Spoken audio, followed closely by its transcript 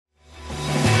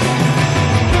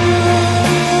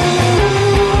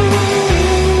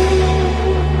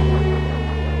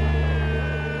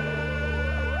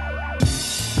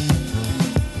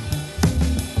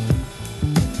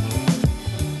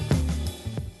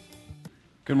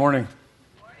Good morning.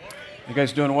 You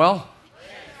guys doing well?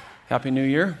 Happy New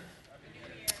Year.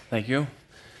 Thank you.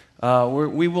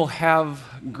 We will have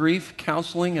grief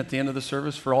counseling at the end of the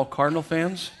service for all Cardinal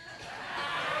fans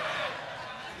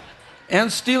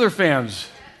and Steeler fans.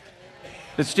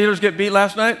 Did Steelers get beat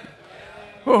last night?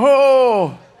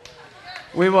 Whoa!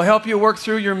 We will help you work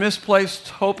through your misplaced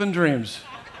hope and dreams.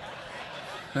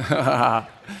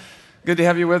 Good to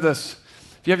have you with us.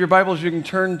 If you have your Bibles, you can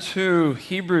turn to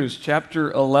Hebrews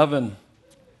chapter 11.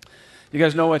 You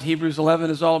guys know what Hebrews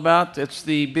 11 is all about? It's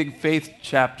the big faith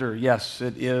chapter. Yes,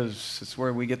 it is. It's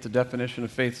where we get the definition of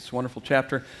faith. It's a wonderful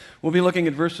chapter. We'll be looking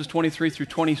at verses 23 through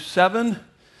 27.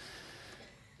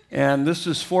 And this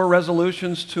is 4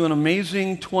 resolutions to an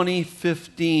amazing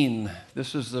 2015.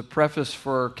 This is the preface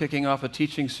for kicking off a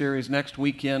teaching series next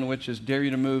weekend, which is Dare You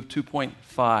to Move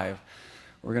 2.5.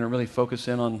 We're going to really focus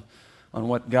in on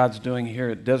what God's doing here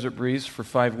at Desert Breeze for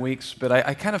 5 weeks. But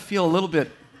I kind of feel a little bit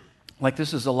like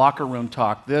this is a locker room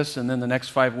talk. This, and then the next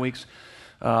 5 weeks,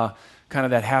 kind of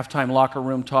that halftime locker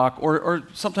room talk. Or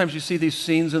sometimes you see these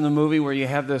scenes in the movie where you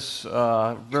have this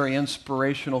very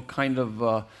inspirational kind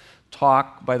of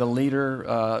talk by the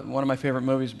leader. One of my favorite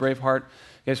movies, Braveheart.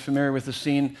 You guys familiar with the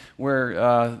scene where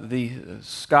all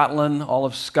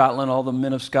of Scotland, all the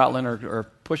men of Scotland are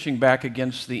pushing back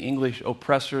against the English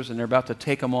oppressors, and they're about to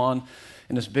take them on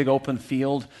in this big open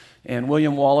field. And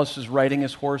William Wallace is riding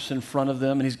his horse in front of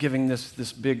them, and he's giving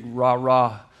this big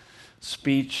rah-rah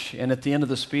speech. And at the end of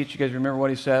the speech, you guys remember what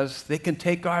he says? They can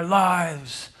take our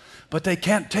lives, but they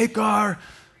can't take our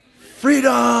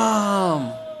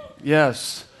freedom.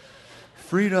 Yes,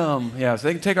 freedom. Yes,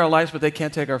 they can take our lives, but they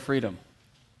can't take our freedom.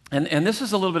 And this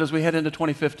is a little bit as we head into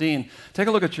 2015. Take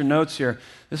a look at your notes here.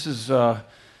 This is a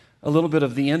little bit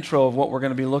of the intro of what we're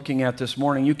going to be looking at this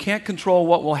morning. You can't control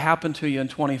what will happen to you in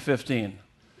 2015.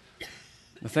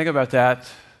 Now think about that.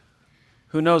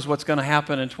 Who knows what's going to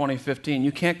happen in 2015?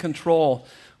 You can't control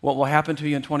what will happen to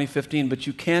you in 2015, but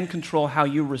you can control how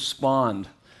you respond,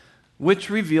 which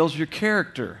reveals your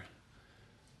character.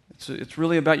 It's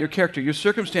really about your character. Your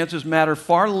circumstances matter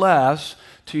far less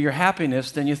to your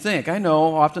happiness than you think. I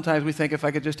know, oftentimes we think if I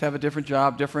could just have a different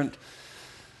job, different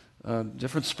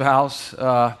spouse,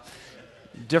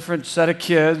 different set of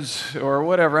kids, or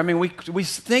whatever. I mean, we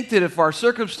think that if our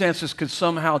circumstances could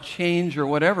somehow change or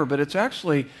whatever, but it's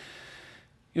actually,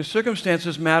 your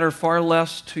circumstances matter far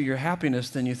less to your happiness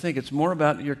than you think. It's more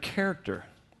about your character.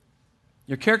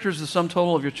 Your character is the sum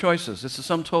total of your choices. It's the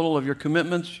sum total of your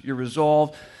commitments, your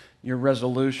resolve, your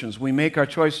resolutions. We make our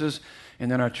choices, and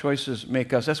then our choices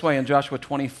make us. That's why in Joshua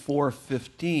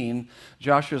 24:15,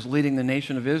 Joshua is leading the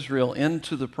nation of Israel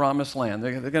into the promised land.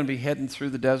 They're going to be heading through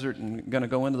the desert and going to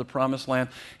go into the promised land.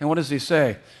 And what does he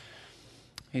say?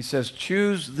 He says,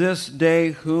 choose this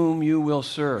day whom you will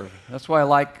serve. That's why I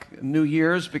like New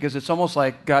Year's, because it's almost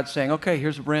like God saying, okay,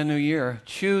 here's a brand new year.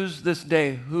 Choose this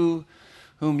day whom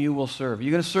you will serve. Are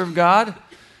you going to serve God? Are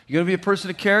you going to be a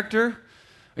person of character?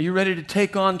 Are you ready to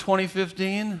take on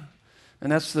 2015?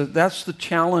 And that's the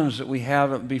challenge that we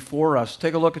have before us.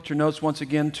 Take a look at your notes once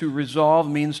again. To resolve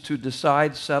means to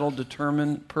decide, settle,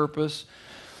 determine, purpose.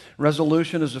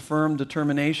 Resolution is a firm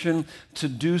determination to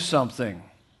do something.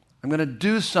 I'm going to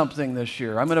do something this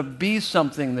year. I'm going to be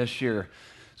something this year.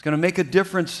 It's going to make a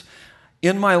difference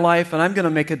in my life, and I'm going to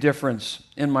make a difference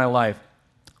in my life.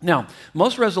 Now,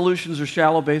 most resolutions are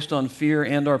shallow, based on fear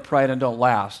and or pride, and don't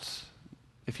last.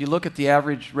 If you look at the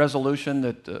average resolution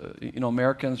that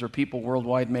Americans or people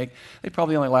worldwide make, they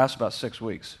probably only last about 6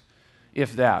 weeks,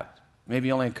 if that,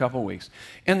 maybe only a couple weeks.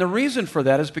 And the reason for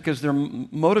that is because they're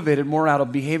motivated more out of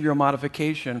behavioral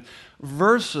modification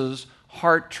versus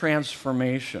heart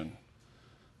transformation.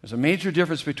 There's a major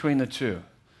difference between the two.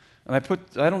 And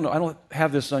I don't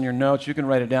have this on your notes. You can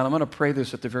write it down. I'm going to pray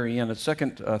this at the very end. It's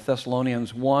 2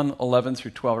 Thessalonians 1:11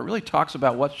 through 12. It really talks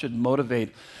about what should motivate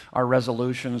our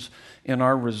resolutions and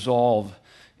our resolve.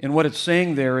 And what it's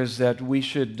saying there is that we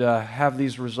should have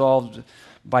these resolved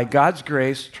by God's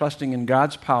grace, trusting in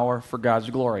God's power for God's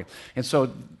glory. And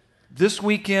so this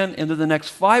weekend into the next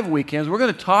 5 weekends, we're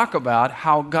going to talk about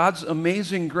how God's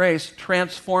amazing grace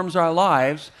transforms our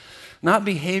lives. Not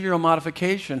behavioral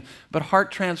modification, but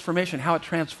heart transformation, how it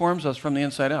transforms us from the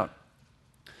inside out.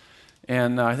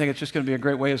 And I think it's just going to be a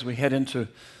great way as we head into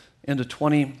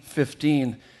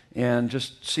 2015 and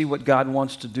just see what God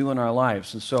wants to do in our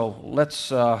lives. And so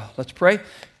let's pray.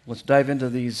 Let's dive into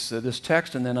this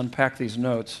text and then unpack these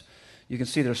notes. You can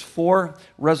see there's 4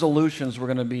 resolutions we're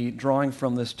going to be drawing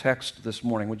from this text this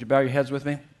morning. Would you bow your heads with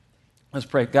me? Let's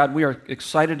pray. God, we are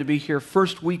excited to be here.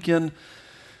 First weekend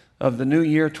of the new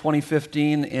year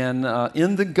 2015. And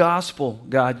in the gospel,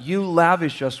 God, you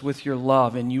lavish us with your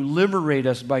love, and you liberate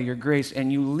us by your grace,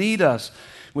 and you lead us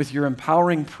with your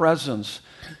empowering presence,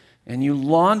 and you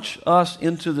launch us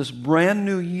into this brand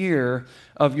new year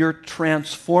of your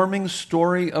transforming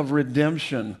story of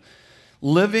redemption.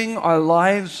 Living our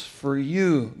lives for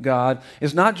you, God,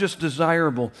 is not just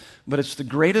desirable, but it's the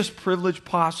greatest privilege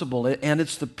possible, and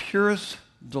it's the purest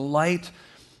delight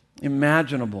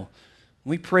imaginable.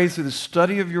 We pray through the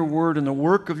study of your word and the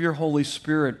work of your Holy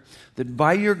Spirit that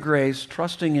by your grace,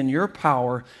 trusting in your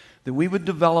power, that we would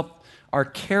develop our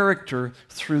character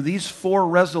through these 4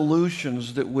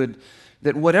 resolutions that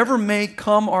whatever may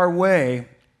come our way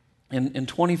in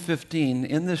 2015,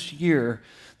 in this year,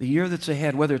 the year that's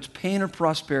ahead, whether it's pain or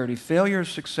prosperity, failure or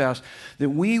success, that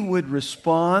we would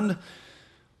respond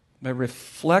by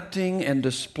reflecting and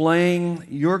displaying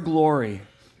your glory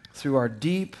through our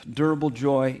deep, durable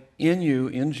joy in you,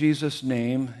 in Jesus'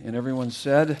 name. And everyone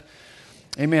said,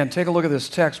 amen. Take a look at this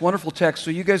text. Wonderful text.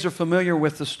 So you guys are familiar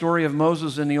with the story of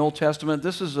Moses in the Old Testament.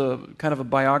 This is a kind of a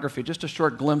biography, just a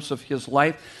short glimpse of his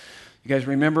life. You guys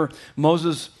remember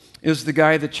Moses is the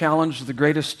guy that challenged the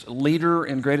greatest leader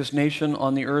and greatest nation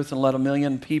on the earth and led 1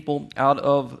 million people out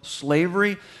of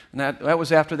slavery. And that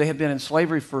was after they had been in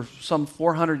slavery for some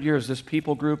 400 years, this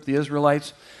people group, the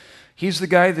Israelites. He's the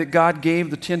guy that God gave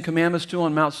the 10 Commandments to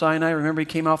on Mount Sinai. Remember, he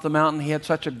came off the mountain. He had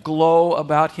such a glow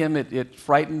about him, it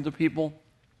frightened the people.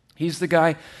 He's the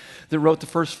guy that wrote the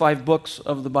first 5 books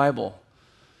of the Bible.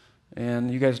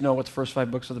 And you guys know what the first 5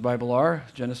 books of the Bible are: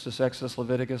 Genesis, Exodus,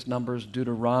 Leviticus, Numbers,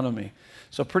 Deuteronomy.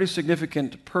 So pretty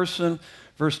significant person.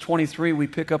 Verse 23, we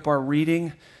pick up our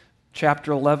reading.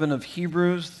 Chapter 11 of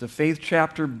Hebrews, the faith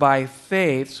chapter, by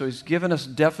faith. So he's given us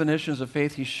definitions of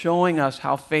faith. He's showing us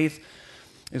how faith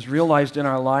is realized in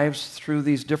our lives through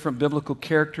these different biblical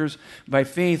characters. By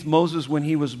faith, Moses, when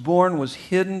he was born, was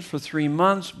hidden for 3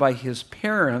 months by his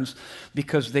parents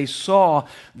because they saw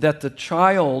that the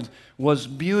child was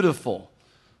beautiful.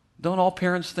 Don't all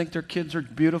parents think their kids are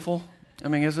beautiful? I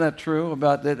mean, isn't that true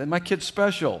about that? My kid's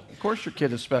special. Of course your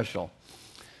kid is special.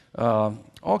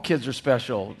 All kids are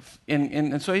special.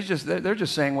 And so they're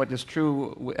just saying what is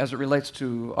true as it relates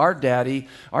to our daddy,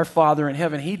 our Father in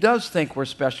heaven. He does think we're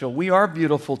special. We are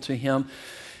beautiful to him.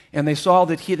 And they saw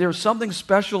that there was something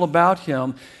special about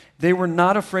him. They were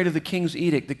not afraid of the king's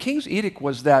edict. The king's edict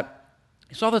was that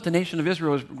he saw that the nation of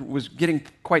Israel was getting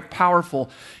quite powerful.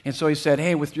 And so he said,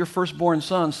 hey, with your firstborn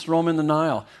sons, throw them in the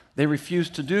Nile. They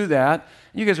refused to do that.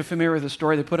 You guys are familiar with the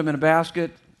story. They put them in a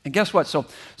basket. And guess what?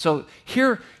 So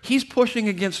here he's pushing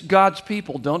against God's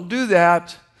people. Don't do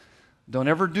that. Don't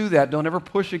ever do that. Don't ever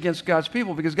push against God's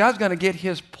people, because God's going to get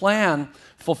his plan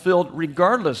fulfilled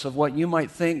regardless of what you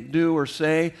might think, do, or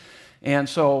say. And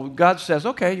so God says,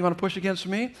 okay, you want to push against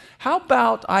me? How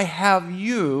about I have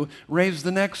you raise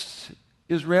the next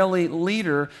Israeli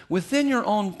leader within your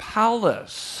own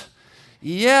palace?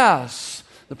 Yes,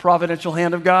 the providential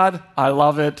hand of God. I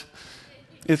love it.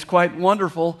 It's quite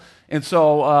wonderful. And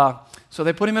so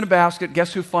they put him in a basket.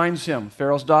 Guess who finds him?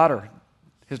 Pharaoh's daughter.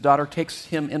 His daughter takes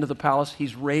him into the palace.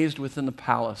 He's raised within the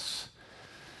palace.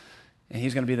 And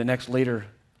he's going to be the next leader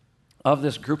of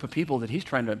this group of people that he's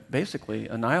trying to basically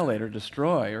annihilate or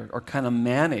destroy or kind of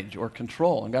manage or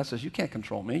control. And God says, you can't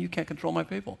control me. You can't control my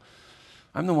people.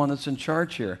 I'm the one that's in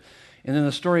charge here. And then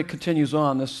the story continues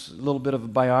on, this little bit of a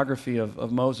biography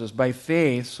of Moses. By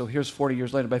faith, so here's 40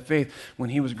 years later, by faith, when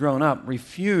he was grown up,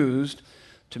 refused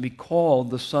to be called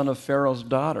the son of Pharaoh's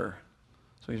daughter.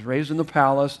 So he's raised in the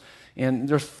palace, and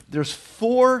there's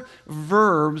 4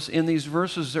 verbs in these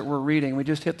verses that we're reading. We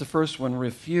just hit the first one,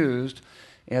 refused,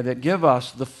 and that give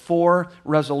us the 4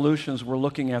 resolutions we're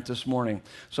looking at this morning.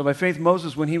 So by faith,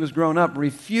 Moses, when he was grown up,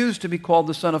 refused to be called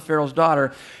the son of Pharaoh's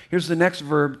daughter. Here's the next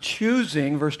verb,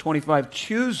 choosing, verse 25,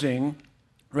 choosing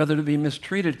rather to be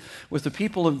mistreated with the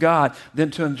people of God than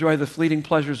to enjoy the fleeting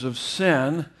pleasures of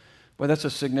sin. Boy, that's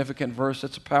a significant verse.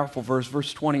 That's a powerful verse.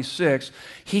 Verse 26,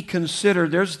 he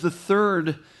considered, there's the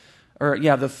third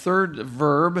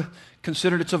verb,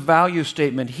 considered. It's a value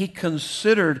statement. He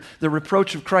considered the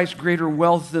reproach of Christ greater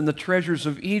wealth than the treasures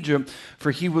of Egypt,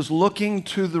 for he was looking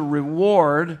to the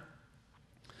reward.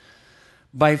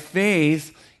 By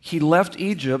faith, he left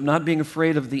Egypt, not being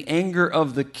afraid of the anger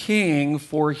of the king,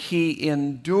 for he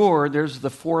endured. There's the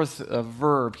fourth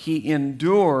verb. He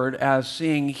endured as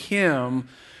seeing him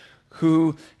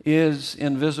who is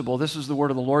invisible. This is the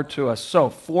word of the Lord to us. So,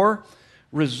 4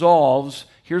 resolves.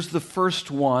 Here's the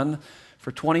first one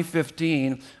for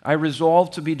 2015. I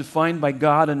resolve to be defined by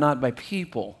God and not by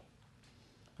people.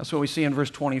 That's what we see in verse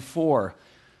 24.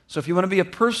 So if you want to be a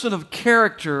person of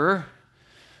character,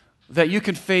 that you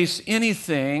can face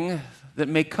anything that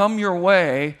may come your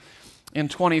way in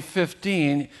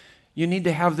 2015, you need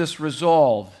to have this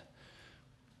resolve.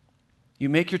 You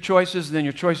make your choices, then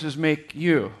your choices make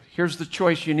you. Here's the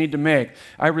choice you need to make.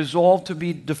 I resolve to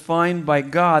be defined by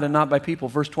God and not by people.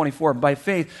 Verse 24, by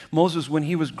faith, Moses, when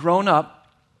he was grown up,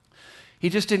 he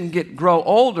just didn't grow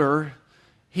older,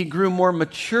 he grew more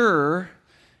mature,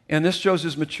 and this shows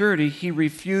his maturity. He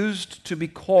refused to be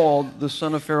called the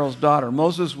son of Pharaoh's daughter.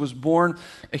 Moses was born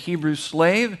a Hebrew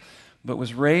slave, but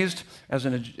was raised as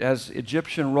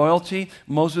Egyptian royalty.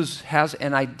 Moses has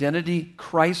an identity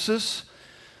crisis.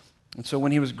 And so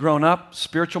when he was grown up,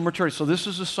 spiritual maturity. So this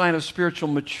is a sign of spiritual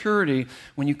maturity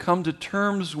when you come to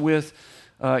terms with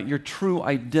your true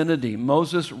identity.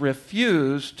 Moses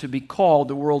refused to be called.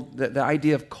 The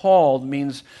idea of called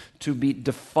means to be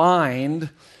defined,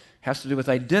 has to do with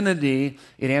identity.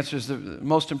 It answers the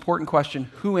most important question,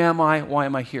 who am I? Why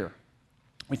am I here?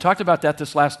 We talked about that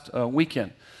this last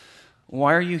weekend.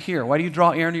 Why are you here? Why do you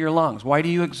draw air into your lungs? Why do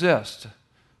you exist?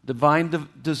 Divine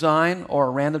design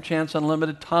or random chance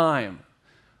unlimited time?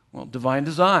 Well, divine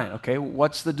design. Okay,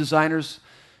 what's the designer's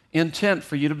intent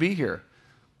for you to be here?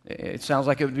 It sounds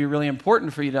like it would be really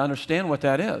important for you to understand what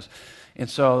that is. And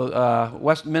so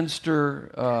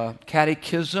Westminster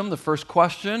Catechism, the first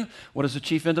question, what is the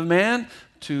chief end of man?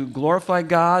 To glorify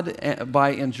God by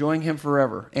enjoying Him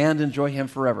forever and enjoy Him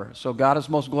forever. So God is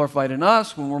most glorified in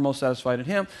us when we're most satisfied in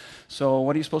Him. So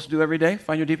what are you supposed to do every day?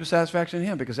 Find your deepest satisfaction in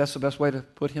Him, because that's the best way to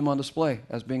put Him on display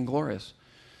as being glorious.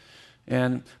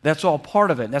 And that's all part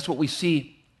of it. And that's what we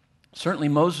see certainly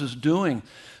Moses doing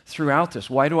throughout this.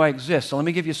 Why do I exist? So let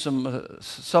me give you some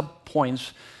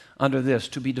sub-points under this.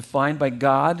 To be defined by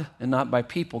God and not by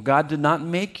people. God did not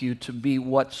make you to be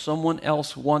what someone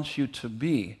else wants you to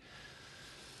be.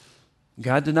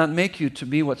 God did not make you to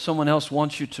be what someone else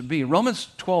wants you to be. Romans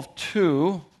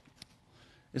 12:2,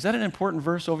 is that an important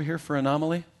verse over here for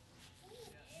Anomaly?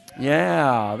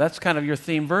 Yeah, that's kind of your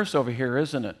theme verse over here,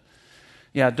 isn't it?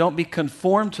 Yeah, don't be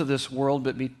conformed to this world,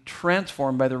 but be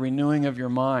transformed by the renewing of your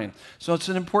mind. So it's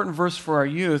an important verse for our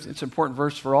youth. It's an important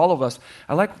verse for all of us.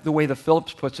 I like the way the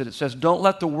Phillips puts it. It says, don't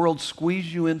let the world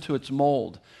squeeze you into its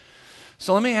mold.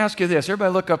 So let me ask you this.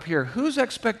 Everybody look up here. Whose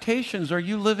expectations are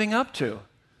you living up to?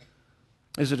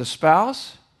 Is it a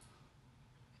spouse?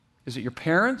 Is it your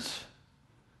parents?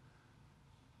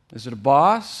 Is it a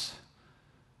boss?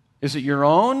 Is it your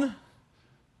own?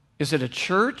 Is it a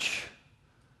church?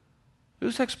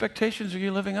 Whose expectations are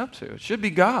you living up to? It should be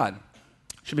God.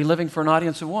 It should be living for an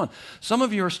audience of one. Some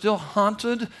of you are still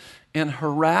haunted and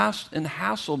harassed and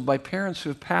hassled by parents who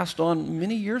have passed on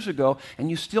many years ago, and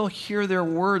you still hear their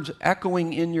words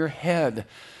echoing in your head.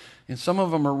 And some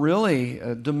of them are really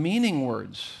demeaning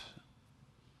words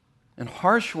and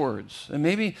harsh words, and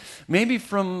maybe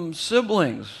from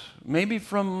siblings, maybe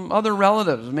from other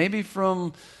relatives, maybe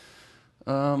from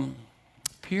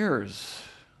peers.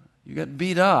 You got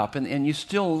beat up, and you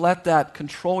still let that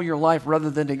control your life rather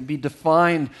than to be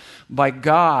defined by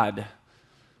God.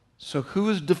 So who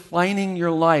is defining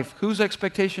your life? Whose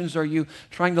expectations are you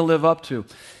trying to live up to?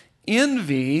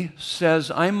 Envy says,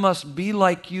 I must be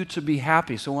like you to be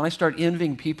happy. So when I start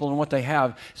envying people and what they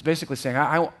have, it's basically saying,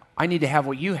 I need to have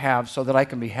what you have so that I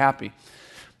can be happy.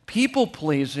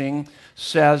 People-pleasing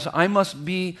says, I must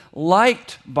be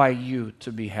liked by you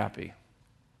to be happy.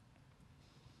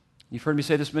 You've heard me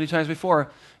say this many times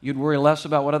before. You'd worry less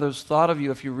about what others thought of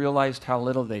you if you realized how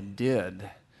little they did.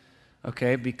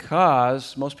 Okay,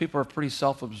 because most people are pretty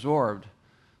self-absorbed.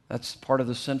 That's part of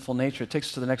the sinful nature. It takes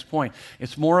us to the next point.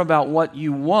 It's more about what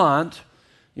you want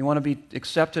to be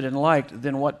accepted and liked,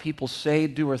 than what people say,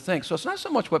 do, or think. So it's not so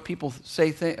much what people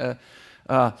say,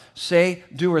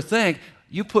 do, or think.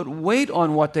 You put weight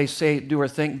on what they say, do, or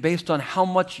think based on how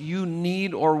much you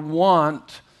need or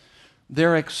want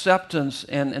their acceptance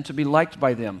and to be liked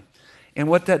by them. And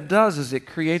what that does is it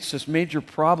creates this major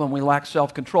problem. We lack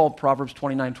self-control. Proverbs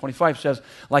 29:25 says,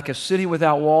 like a city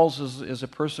without walls is a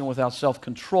person without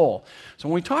self-control. So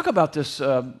when we talk about this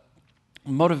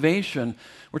motivation,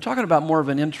 we're talking about more of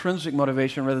an intrinsic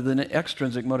motivation rather than an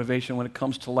extrinsic motivation when it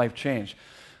comes to life change.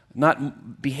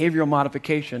 Not behavioral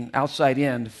modification, outside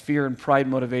in, fear and pride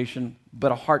motivation,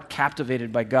 but a heart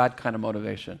captivated by God kind of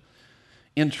motivation.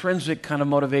 Intrinsic kind of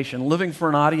motivation, living for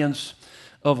an audience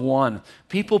of one.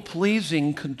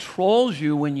 People-pleasing controls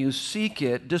you when you seek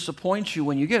it, disappoints you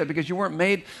when you get it, because you weren't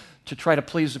made to try to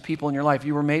please the people in your life.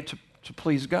 You were made to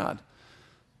please God,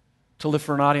 to live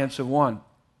for an audience of one.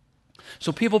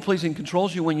 So people-pleasing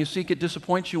controls you when you seek it,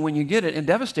 disappoints you when you get it, and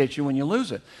devastates you when you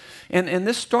lose it. And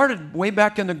this started way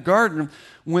back in the garden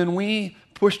when we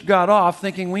pushed God off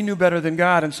thinking we knew better than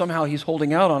God and somehow he's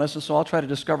holding out on us, and so I'll try to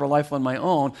discover life on my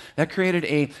own. That created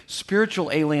a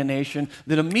spiritual alienation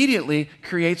that immediately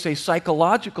creates a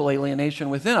psychological alienation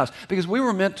within us, because we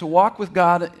were meant to walk with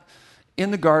God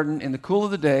in the garden, in the cool of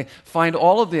the day, find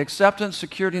all of the acceptance,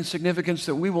 security, and significance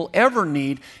that we will ever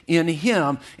need in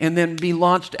Him, and then be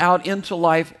launched out into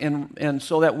life, and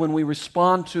so that when we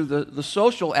respond to the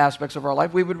social aspects of our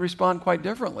life, we would respond quite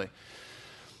differently.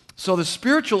 So the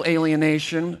spiritual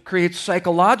alienation creates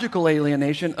psychological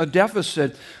alienation, a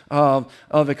deficit of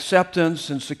acceptance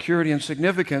and security and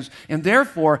significance, and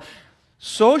therefore,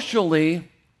 socially,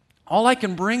 all I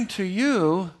can bring to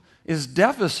you is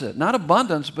deficit, not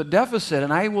abundance, but deficit,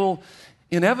 and I will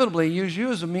inevitably use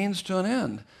you as a means to an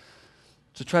end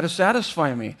to try to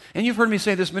satisfy me. And you've heard me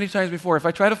say this many times before. If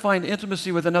I try to find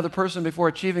intimacy with another person before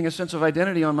achieving a sense of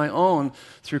identity on my own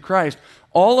through Christ,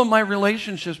 all of my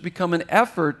relationships become an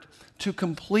effort to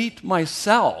complete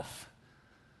myself.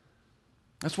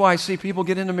 That's why I see people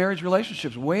get into marriage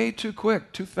relationships way too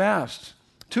quick, too fast,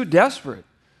 too desperate,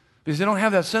 because they don't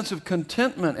have that sense of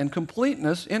contentment and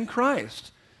completeness in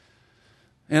Christ.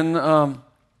 And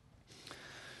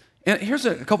here's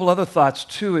a couple other thoughts,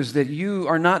 too, is that you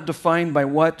are not defined by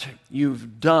what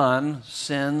you've done,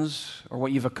 sins, or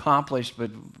what you've accomplished, but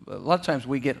a lot of times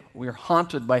we're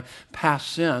haunted by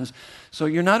past sins. So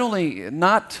you're not only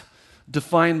not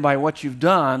defined by what you've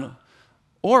done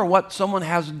or what someone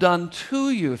has done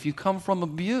to you. If you come from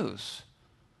abuse,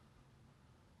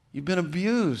 you've been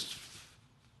abused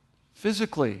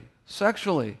physically,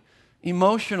 sexually,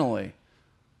 emotionally.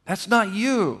 That's not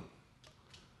you.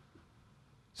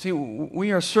 See,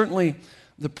 we are certainly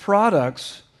the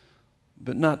products,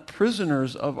 but not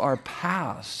prisoners of our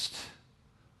past.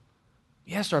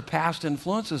 Yes, our past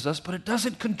influences us, but it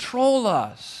doesn't control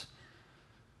us.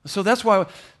 So that's why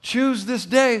choose this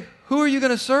day. Who are you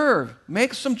going to serve?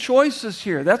 Make some choices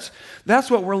here. That's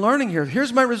what we're learning here.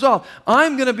 Here's my resolve.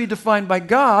 I'm going to be defined by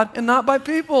God and not by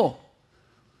people.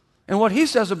 And what He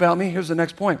says about me, here's the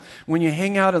next point. When you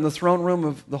hang out in the throne room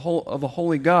of the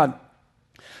holy God,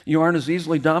 you aren't as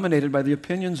easily dominated by the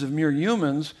opinions of mere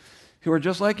humans who are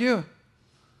just like you.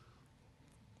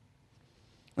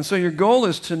 And so your goal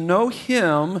is to know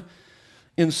Him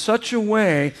in such a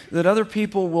way that other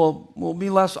people will be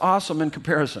less awesome in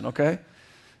comparison, okay?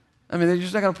 I mean, they're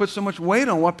just not going to put so much weight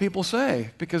on what people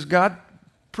say, because God,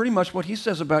 pretty much what He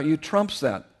says about you trumps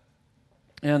that.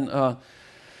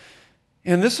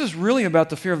 And this is really about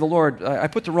the fear of the Lord. I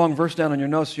put the wrong verse down on your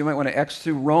notes, so you might want to X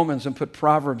through Romans and put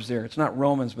Proverbs there. It's not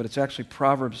Romans, but it's actually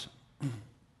Proverbs.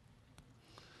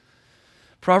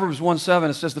 Proverbs 1:7,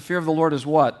 it says the fear of the Lord is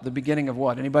what? The beginning of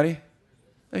what? Anybody?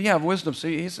 Yeah, of wisdom.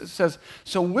 See, it says,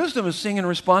 so wisdom is seeing and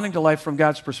responding to life from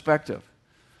God's perspective.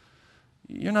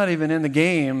 You're not even in the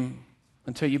game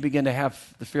until you begin to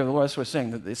have the fear of the Lord. That's what it's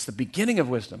saying. That it's the beginning of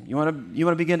wisdom. You want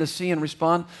to begin to see and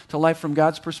respond to life from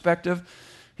God's perspective?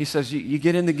 He says you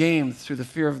get in the game through the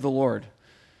fear of the Lord.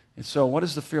 And so what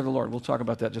is the fear of the Lord? We'll talk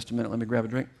about that in just a minute. Let me grab a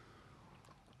drink.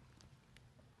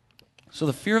 So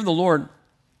the fear of the Lord,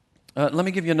 let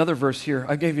me give you another verse here.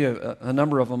 I gave you a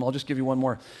number of them. I'll just give you one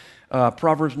more.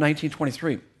 Proverbs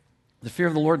 19:23. The fear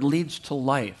of the Lord leads to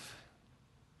life.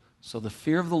 So the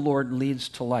fear of the Lord leads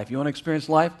to life. You want to experience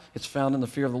life? It's found in the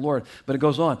fear of the Lord. But it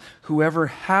goes on. Whoever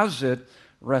has it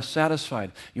rests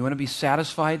satisfied. You want to be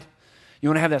satisfied? You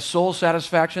want to have that soul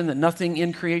satisfaction that nothing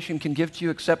in creation can give to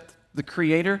you except the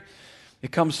Creator?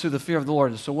 It comes through the fear of the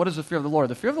Lord. So what is the fear of the Lord?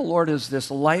 The fear of the Lord is this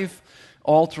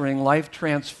life-altering,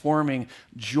 life-transforming,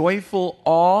 joyful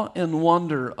awe and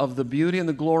wonder of the beauty and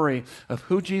the glory of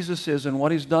who Jesus is and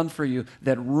what He's done for you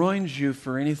that ruins you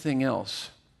for anything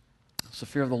else. It's the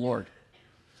fear of the Lord.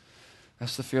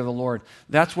 That's the fear of the Lord.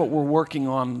 That's what we're working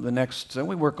on the next,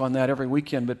 we work on that every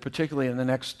weekend, but particularly in the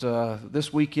next,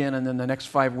 this weekend and then the next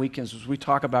 5 weekends as we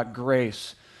talk about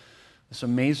grace, this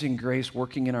amazing grace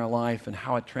working in our life and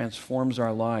how it transforms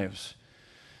our lives.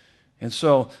 And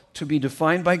so, to be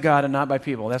defined by God and not by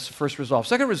people, that's the first resolve.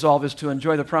 Second resolve is to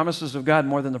enjoy the promises of God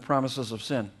more than the promises of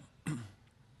sin.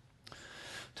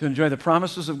 To enjoy the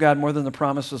promises of God more than the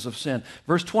promises of sin.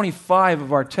 Verse 25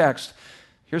 of our text,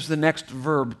 here's the next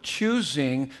verb,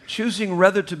 choosing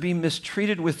rather to be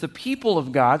mistreated with the people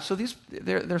of God. So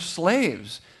they're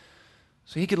slaves.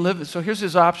 So he could live, so here's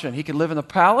his option. He could live in the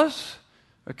palace,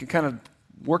 or he could kind of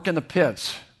work in the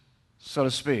pits, so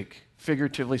to speak,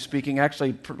 figuratively speaking,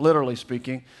 actually literally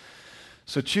speaking.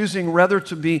 So choosing rather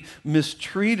to be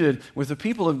mistreated with the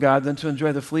people of God than to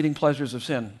enjoy the fleeting pleasures of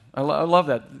sin. I love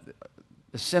that.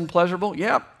 Is sin pleasurable?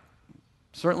 Yeah,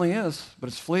 certainly is, but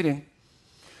it's fleeting.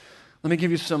 Let me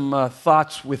give you some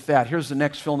thoughts with that. Here's the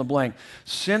next fill in the blank.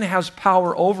 Sin has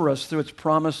power over us through its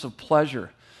promise of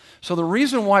pleasure. So the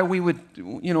reason why we would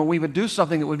do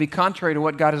something that would be contrary to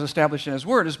what God has established in His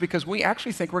Word is because we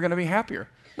actually think we're going to be happier.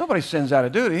 Nobody sins out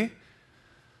of duty.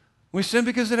 We sin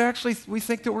because we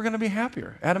think that we're going to be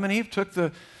happier. Adam and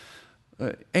Eve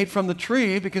ate from the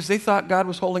tree because they thought God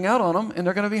was holding out on them and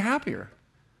they're going to be happier.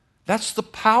 That's the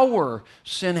power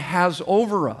sin has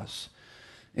over us.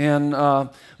 And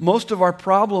most of our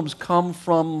problems come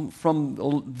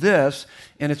from this,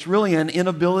 and it's really an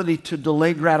inability to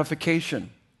delay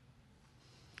gratification.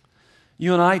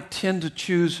 You and I tend to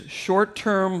choose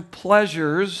short-term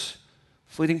pleasures,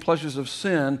 fleeting pleasures of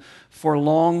sin, for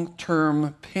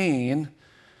long-term pain,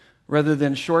 rather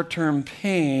than short-term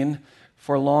pain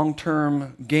for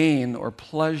long-term gain or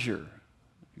pleasure.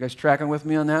 You guys tracking with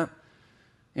me on that?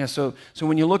 Yeah, so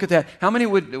when you look at that, how many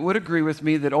would agree with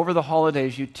me that over the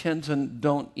holidays you tend to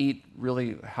don't eat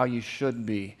really how you should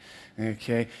be?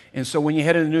 Okay, and so when you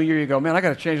head into the new year, you go, man, I got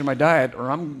to change my diet,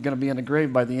 or I'm going to be in the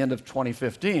grave by the end of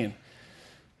 2015.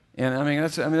 And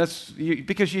that's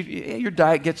because your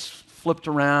diet gets flipped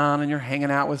around, and you're hanging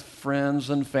out with friends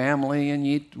and family, and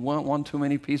you eat one too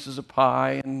many pieces of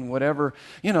pie and whatever.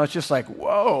 It's just like,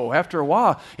 whoa. After a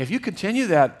while, if you continue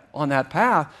that on that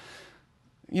path,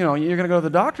 you're going to go to the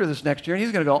doctor this next year, and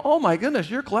he's going to go, oh my goodness,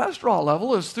 your cholesterol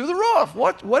level is through the roof.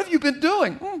 What have you been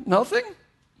doing? Nothing.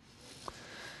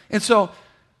 And so,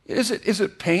 is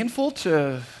it painful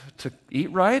to eat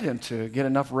right and to get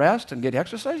enough rest and get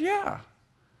exercise? Yeah.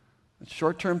 It's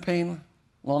short-term pain,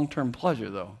 long-term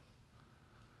pleasure, though.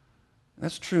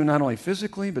 That's true not only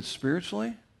physically, but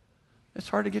spiritually. It's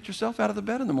hard to get yourself out of the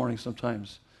bed in the morning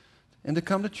sometimes and to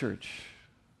come to church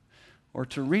or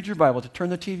to read your Bible, to turn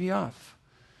the TV off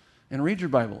and read your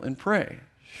Bible and pray.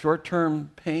 Short-term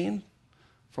pain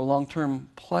for long-term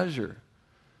pleasure.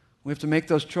 We have to make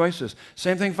those choices.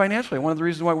 Same thing financially. One of the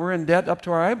reasons why we're in debt up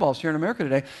to our eyeballs here in America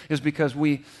today is because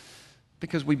we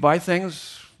buy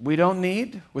things we don't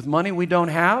need with money we don't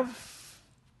have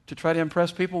to try to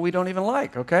impress people we don't even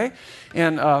like, okay?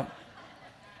 And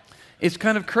it's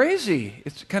kind of crazy.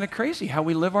 It's kind of crazy how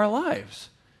we live our lives.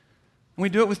 We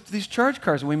do it with these charge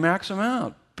cards, and we max them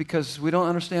out because we don't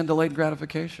understand delayed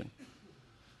gratification.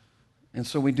 And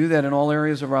so we do that in all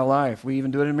areas of our life. We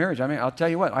even do it in marriage. I mean, I'll tell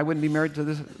you what, I wouldn't be married to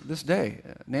this day.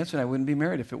 Nancy and I wouldn't be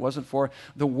married if it wasn't for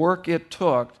the work it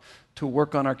took to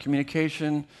work on our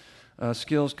communication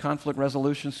skills, conflict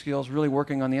resolution skills, really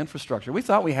working on the infrastructure. We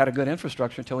thought we had a good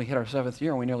infrastructure until we hit our 7th year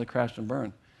and we nearly crashed and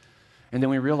burned. And then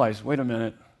we realized, wait a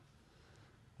minute,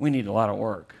 we need a lot of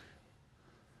work.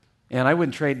 And I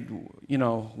wouldn't trade,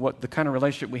 what the kind of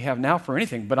relationship we have now for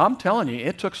anything. But I'm telling you,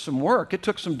 it took some work. It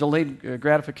took some delayed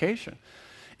gratification.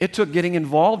 It took getting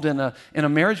involved in a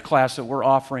marriage class that we're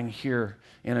offering here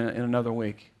in another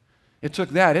week. It took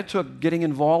that. It took getting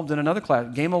involved in another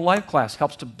class. Game of Life class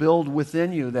helps to build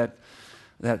within you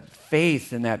that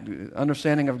faith and that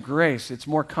understanding of grace. It's a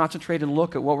more concentrated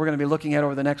look at what we're going to be looking at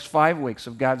over the next 5 weeks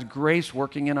of God's grace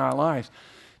working in our lives.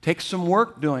 Takes some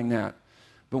work doing that.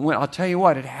 But I'll tell you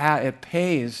what, it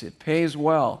pays. It pays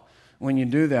well when you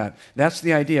do that. That's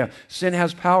the idea. Sin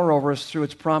has power over us through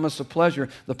its promise of pleasure.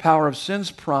 The power of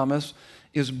sin's promise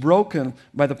is broken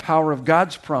by the power of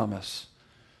God's promise.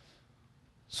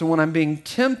 So when I'm being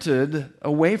tempted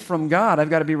away from God, I've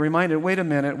got to be reminded, wait a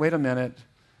minute.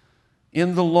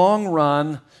 In the long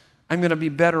run, I'm going to be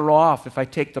better off if I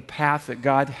take the path that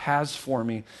God has for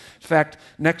me. In fact,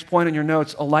 next point in your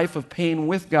notes, a life of pain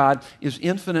with God is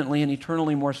infinitely and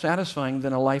eternally more satisfying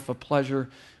than a life of pleasure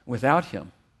without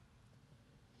Him.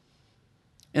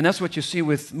 And that's what you see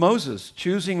with Moses,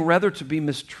 choosing rather to be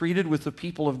mistreated with the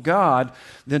people of God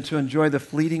than to enjoy the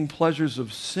fleeting pleasures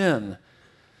of sin.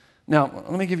 Now,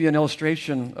 let me give you an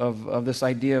illustration of this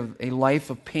idea of a life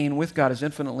of pain with God is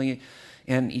infinitely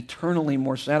and eternally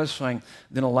more satisfying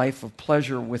than a life of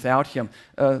pleasure without Him.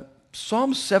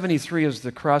 Psalm 73 is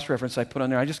the cross-reference I put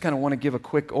on there. I just kind of want to give a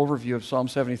quick overview of Psalm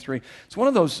 73. It's one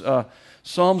of those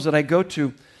psalms that I go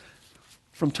to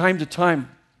from time to time.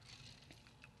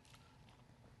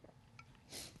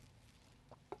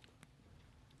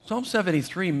 Psalm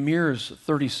 73 mirrors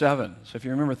 37. So if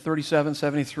you remember 37,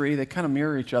 73, they kind of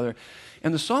mirror each other.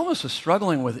 And the psalmist is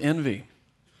struggling with envy.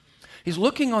 He's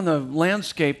looking on the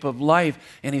landscape of life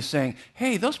and he's saying,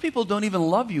 hey, those people don't even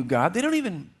love you, God.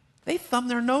 They thumb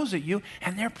their nose at you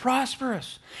and they're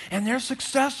prosperous and they're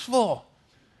successful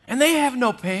and they have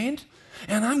no pain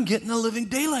and I'm getting the living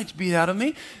daylights beat out of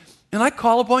me and I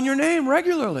call upon your name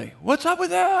regularly. What's up with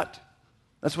that?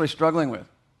 That's what he's struggling with.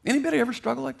 Anybody ever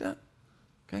struggle like that?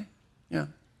 Okay, yeah.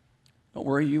 Don't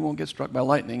worry, you won't get struck by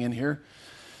lightning in here.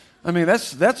 I mean,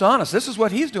 that's honest. This is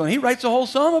what he's doing. He writes a whole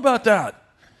psalm about that.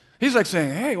 He's like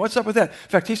saying, hey, what's up with that? In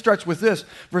fact, he starts with this,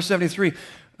 verse 73,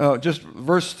 just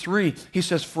verse 3. He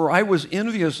says, for I was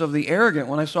envious of the arrogant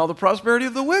when I saw the prosperity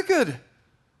of the wicked.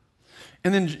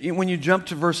 And then when you jump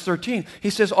to verse 13, he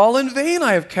says, all in vain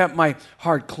I have kept my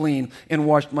heart clean and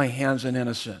washed my hands in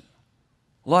innocent.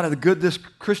 A lot of the good this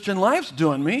Christian life's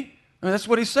doing me. I mean, that's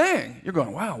what he's saying. You're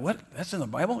going, wow, what? That's in the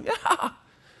Bible? Yeah.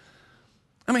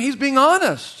 I mean, he's being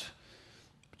honest.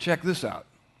 Check this out.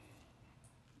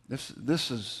 This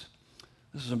is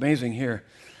amazing here.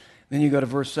 Then you go to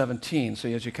verse 17. So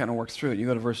as you kind of work through it, you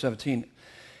go to verse 17.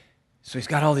 So he's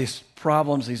got all these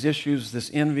problems, these issues,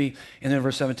 this envy. And then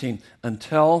verse 17,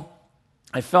 until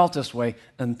I felt this way,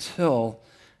 until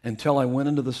I went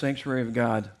into the sanctuary of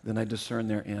God, then I discerned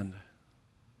their end.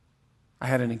 I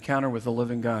had an encounter with the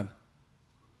living God.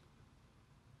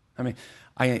 I mean,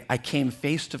 I came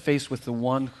face to face with the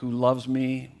one who loves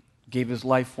me, gave his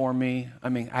life for me. I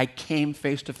mean, I came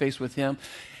face to face with him,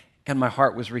 and my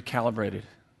heart was recalibrated.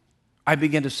 I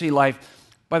began to see life.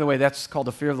 By the way, that's called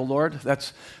the fear of the Lord.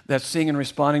 That's seeing and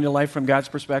responding to life from God's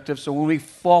perspective. So when we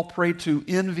fall prey to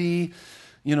envy,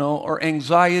 or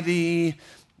anxiety,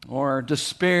 or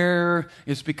despair,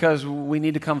 it's because we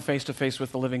need to come face to face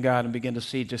with the living God and begin to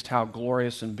see just how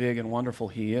glorious and big and wonderful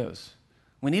he is.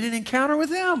 We need an encounter with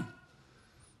him.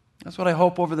 That's what I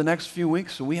hope over the next few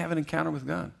weeks, so we have an encounter with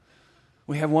God.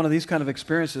 We have one of these kind of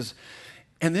experiences,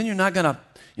 and then you're not going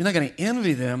to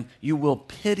envy them, you will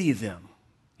pity them.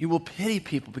 You will pity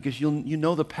people because you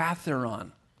know the path they're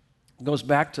on. It goes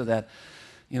back to that,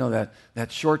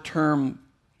 that short-term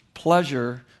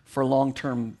pleasure for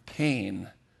long-term pain.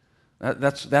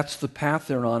 That's the path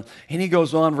they're on. And he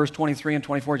goes on, verse 23 and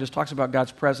 24, just talks about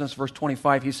God's presence. Verse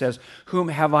 25, he says, whom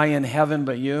have I in heaven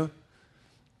but you?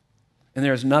 And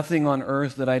there is nothing on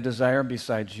earth that I desire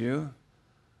besides you.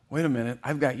 Wait a minute,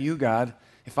 I've got you, God.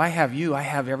 If I have you, I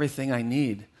have everything I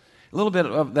need. A little bit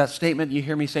of that statement you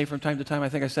hear me say from time to time. I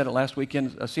think I said it last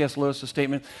weekend. C.S. Lewis'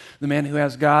 statement, the man who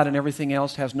has God and everything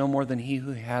else has no more than he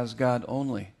who has God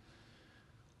only.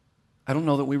 I don't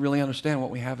know that we really understand what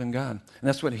we have in God. And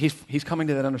that's what he's coming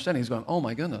to that understanding. He's going, oh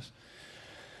my goodness.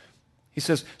 He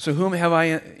says, so whom have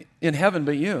I in heaven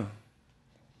but you?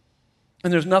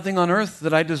 And there's nothing on earth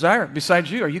that I desire besides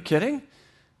you. Are you kidding?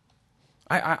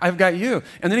 I've got you.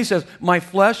 And then he says, my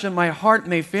flesh and my heart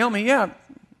may fail me. Yeah,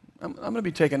 I'm going to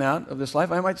be taken out of this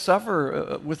life. I might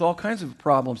suffer with all kinds of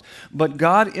problems. But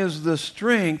God is the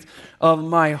strength of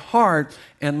my heart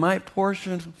and my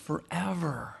portion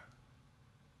forever.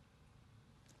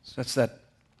 So that's that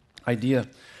idea,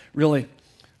 really,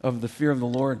 of the fear of the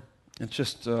Lord. It's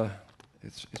just,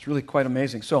 it's really quite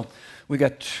amazing. So we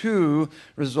got two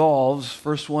resolves.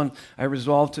 First one, I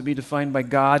resolve to be defined by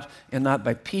God and not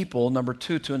by people. Number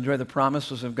two, to enjoy the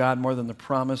promises of God more than the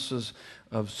promises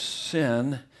of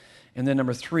sin. And then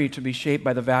number three, to be shaped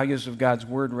by the values of God's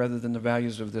word rather than the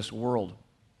values of this world.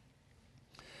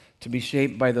 To be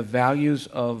shaped by the values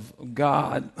of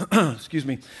God, excuse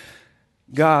me,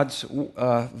 God's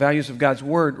values of God's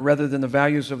word rather than the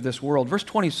values of this world. Verse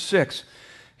 26,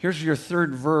 here's your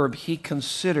third verb, he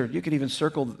considered. You could even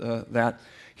circle that.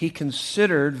 He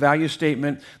considered, value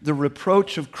statement, the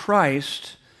reproach of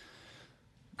Christ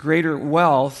greater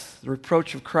wealth, the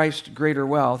reproach of Christ greater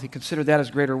wealth. He considered that as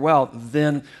greater wealth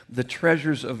than the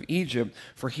treasures of Egypt,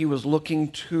 for he was looking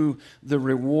to the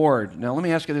reward. Now, let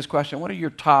me ask you this question. What are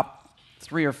your top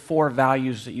 3 or 4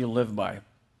 values that you live by?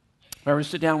 If I were to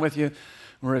sit down with you,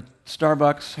 we're at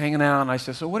Starbucks hanging out, and I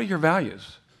say, so what are your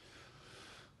values?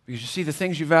 Because you see the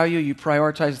things you value, you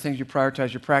prioritize the things you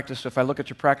prioritize, you practice. So if I look at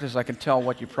your practice, I can tell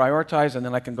what you prioritize, and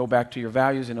then I can go back to your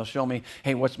values, and it'll show me,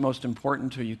 hey, what's most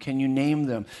important to you? Can you name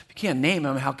them? If you can't name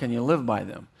them, how can you live by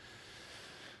them?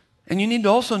 And you need to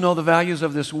also know the values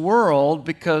of this world,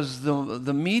 because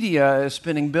the media is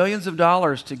spending billions of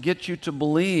dollars to get you to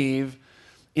believe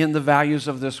in the values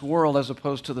of this world as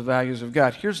opposed to the values of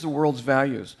God. Here's the world's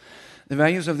values. The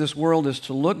values of this world is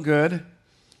to look good,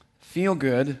 feel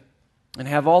good, and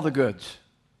have all the goods.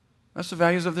 That's the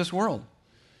values of this world.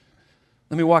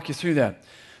 Let me walk you through that.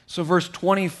 So verse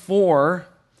 24,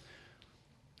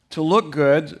 to look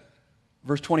good,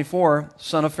 verse 24,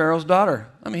 son of Pharaoh's daughter.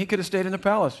 I mean, he could have stayed in the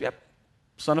palace. Yep,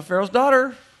 son of Pharaoh's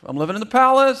daughter. I'm living in the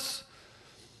palace.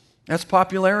 That's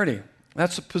popularity.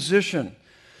 That's a position.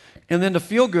 And then to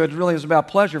feel good really is about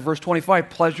pleasure. Verse 25,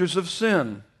 pleasures of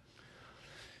sin.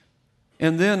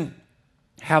 And then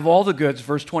have all the goods,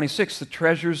 verse 26, the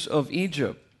treasures of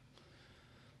Egypt.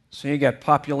 So you got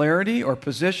popularity or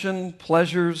position,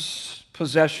 pleasures,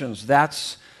 possessions.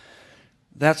 That's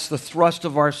That's the thrust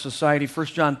of our society. 1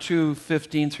 John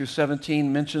 2:15 through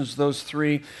 17 mentions those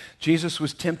three. Jesus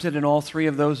was tempted in all three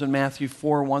of those in Matthew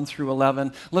 4:1 through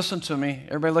 11. Listen to me.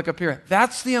 Everybody look up here.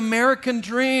 That's the American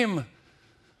dream.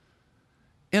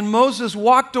 And Moses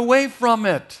walked away from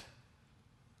it.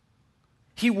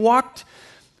 He walked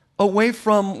away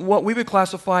from what we would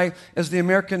classify as the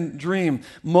American dream.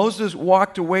 Moses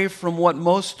walked away from what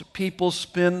most people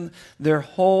spend their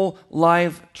whole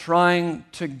life trying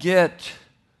to get.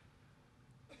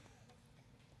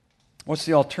 What's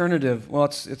the alternative? Well,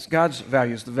 it's God's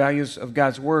values. The values of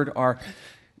God's word are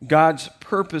God's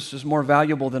purpose is more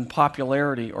valuable than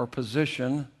popularity or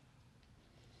position.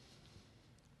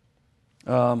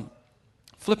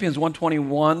 Philippians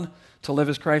 1:21, to live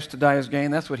as Christ, to die as gain.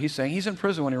 That's what he's saying. He's in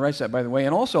prison when he writes that, by the way.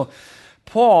 And also,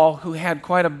 Paul, who had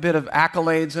quite a bit of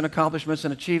accolades and accomplishments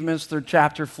and achievements, 3rd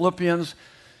chapter, Philippians,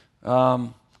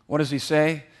 what does he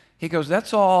say? He goes,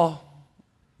 that's all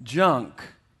junk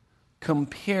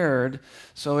compared,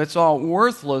 so it's all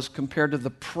worthless compared to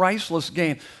the priceless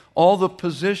gain. All the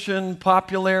position,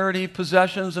 popularity,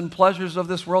 possessions, and pleasures of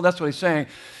this world, that's what he's saying,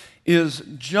 is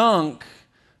junk.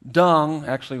 Dung,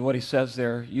 actually what he says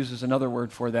there, uses another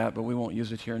word for that, but we won't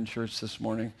use it here in church this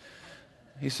morning.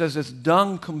 He says it's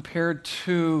dung compared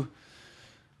to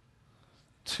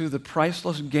the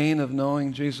priceless gain of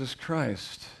knowing Jesus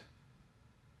Christ.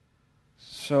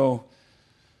 So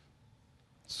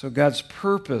God's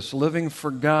purpose, living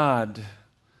for God,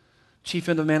 chief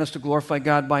end of man is to glorify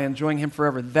God by enjoying Him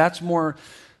forever. That's more.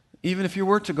 Even if you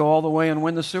were to go all the way and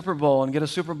win the Super Bowl and get a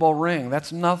Super Bowl ring,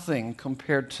 that's nothing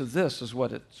compared to this, is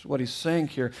what he's saying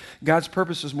here. God's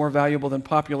purpose is more valuable than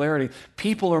popularity.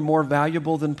 People are more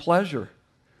valuable than pleasure.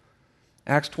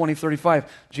 Acts 20:35,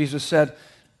 Jesus said,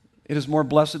 it is more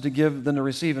blessed to give than to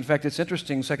receive. In fact, it's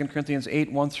interesting, 2 Corinthians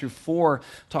 8:1 through 4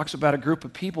 talks about a group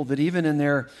of people that even in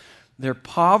their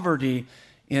poverty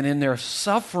and in their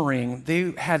suffering,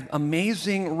 they had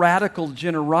amazing radical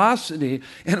generosity,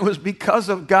 and it was because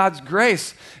of God's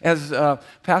grace. As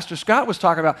Pastor Scott was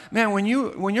talking about, man, when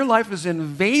your life is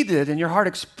invaded and your heart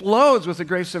explodes with the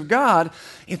grace of God,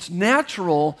 it's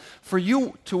natural for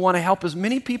you to want to help as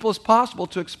many people as possible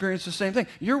to experience the same thing.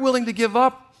 You're willing to give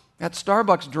up that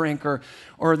Starbucks drink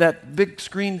or that big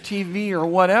screen TV or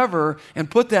whatever and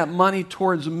put that money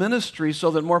towards ministry so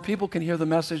that more people can hear the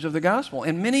message of the gospel.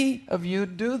 And many of you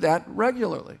do that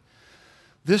regularly.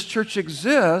 This church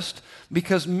exists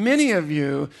because many of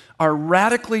you are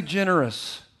radically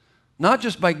generous, not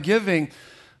just by giving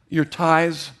your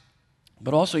tithes,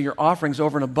 but also your offerings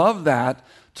over and above that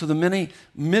to the many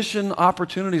mission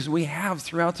opportunities we have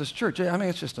throughout this church. I mean,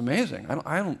 it's just amazing.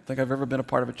 I don't think I've ever been a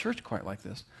part of a church quite like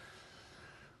this.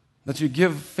 That you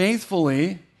give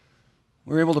faithfully.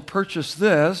 We're able to purchase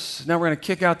this. Now we're going to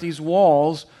kick out these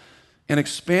walls and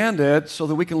expand it so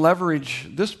that we can leverage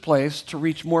this place to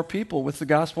reach more people with the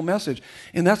gospel message.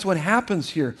 And that's what happens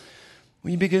here.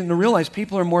 When you begin to realize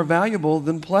people are more valuable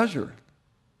than pleasure.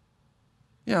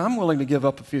 Yeah, I'm willing to give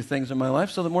up a few things in my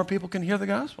life so that more people can hear the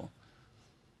gospel.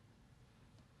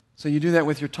 So you do that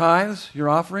with your tithes, your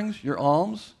offerings, your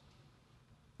alms.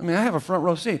 I mean, I have a front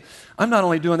row seat. I'm not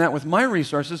only doing that with my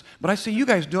resources, but I see you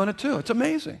guys doing it too. It's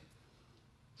amazing.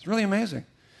 It's really amazing.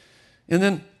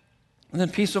 And then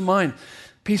peace of mind.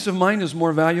 Peace of mind is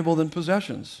more valuable than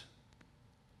possessions.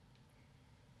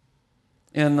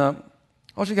 And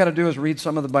all you got to do is read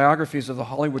some of the biographies of the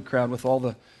Hollywood crowd with all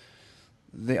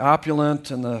the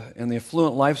opulent and the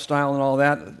affluent lifestyle and all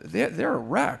that. They're a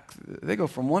wreck. They go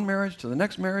from one marriage to the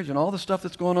next marriage and all the stuff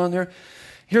that's going on there.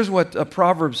 Here's what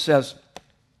Proverbs says.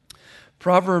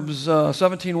 Proverbs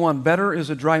 17:1, better is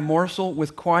a dry morsel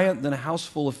with quiet than a house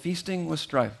full of feasting with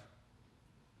strife.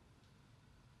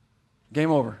 Game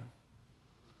over.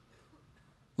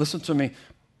 Listen to me.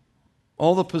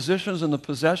 All the positions and the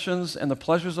possessions and the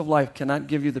pleasures of life cannot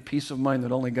give you the peace of mind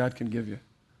that only God can give you.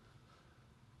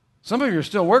 Some of you are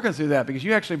still working through that because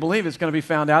you actually believe it's going to be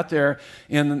found out there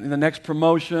in the next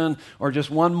promotion or just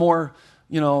one more,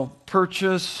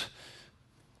 purchase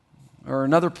or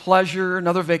another pleasure,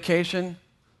 another vacation.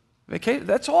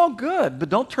 That's all good, but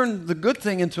don't turn the good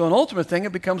thing into an ultimate thing.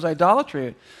 It becomes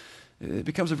idolatry. It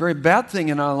becomes a very bad thing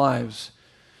in our lives.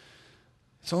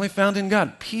 It's only found in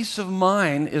God. Peace of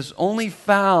mind is only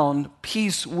found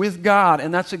peace with God,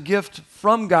 and that's a gift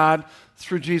from God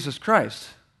through Jesus Christ.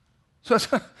 So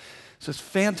it's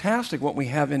fantastic what we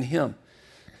have in Him.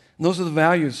 And those are the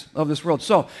values of this world.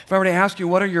 So if I were to ask you,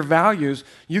 what are your values?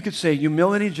 You could say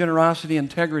humility, generosity,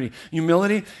 integrity.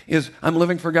 Humility is, I'm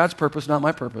living for God's purpose, not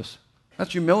my purpose.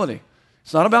 That's humility.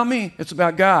 It's not about me. It's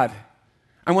about God.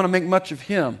 I want to make much of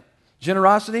Him.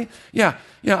 Generosity? Yeah,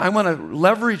 I want to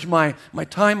leverage my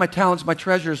time, my talents, my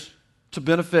treasures to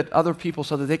benefit other people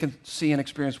so that they can see and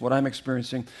experience what I'm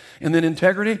experiencing. And then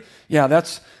integrity? Yeah,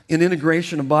 that's an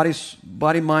integration of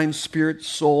body, mind, spirit,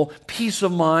 soul, peace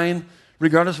of mind,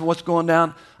 regardless of what's going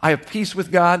down. I have peace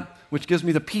with God, which gives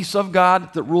me the peace of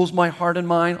God that rules my heart and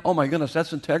mind. Oh my goodness,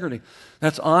 that's integrity.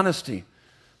 That's honesty.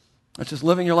 That's just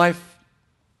living your life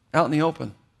out in the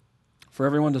open for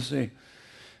everyone to see.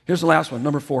 Here's the last one,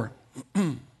 number 4.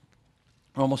 We're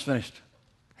almost finished.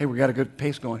 Hey, we got a good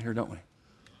pace going here, don't we?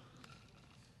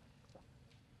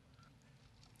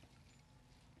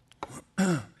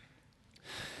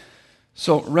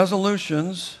 So,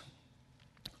 resolutions,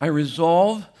 I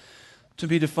resolve to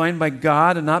be defined by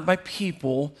God and not by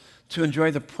people, to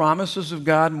enjoy the promises of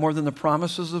God more than the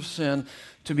promises of sin,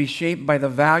 to be shaped by the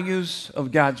values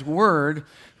of God's Word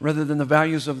rather than the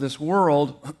values of this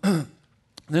world.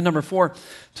 Then number 4,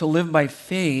 to live by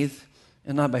faith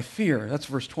and not by fear. That's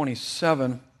verse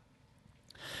 27.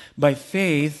 By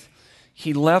faith,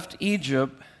 he left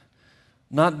Egypt,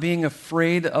 not being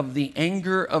afraid of the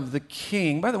anger of the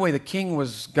king. By the way, the king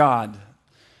was God.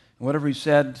 Whatever he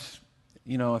said,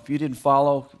 if you didn't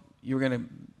follow, you were going to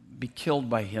be killed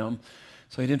by him.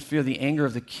 So he didn't fear the anger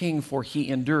of the king, for he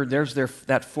endured. There's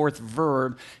that fourth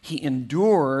verb. He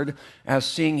endured as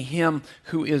seeing him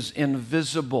who is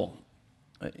invisible.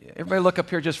 Everybody look up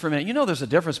here just for a minute. There's a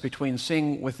difference between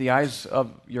seeing with the eyes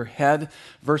of your head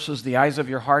versus the eyes of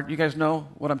your heart. You guys know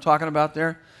what I'm talking about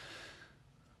there?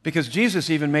 Because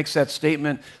Jesus even makes that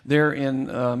statement there in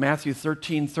Matthew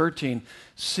 13:13.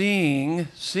 Seeing,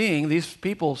 these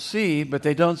people see, but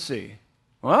they don't see.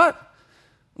 What?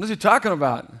 What is he talking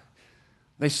about?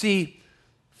 They see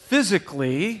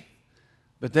physically,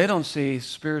 but they don't see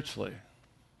spiritually.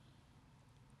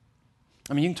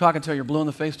 I mean, you can talk until you're blue in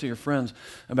the face to your friends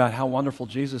about how wonderful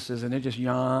Jesus is, and they just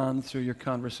yawn through your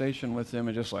conversation with them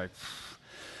and just like,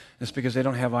 it's because they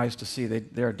don't have eyes to see.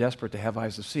 They're desperate to have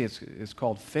eyes to see. It's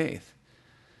called faith.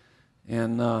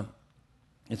 And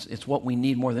it's what we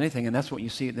need more than anything, and that's what you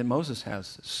see that Moses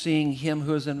has, seeing him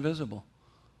who is invisible.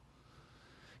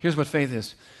 Here's what faith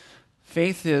is.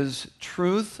 Faith is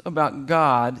truth about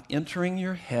God entering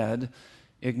your head,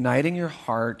 igniting your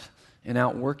heart, and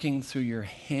outworking through your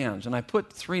hands. And I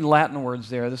put 3 Latin words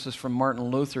there. This is from Martin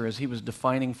Luther as he was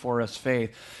defining for us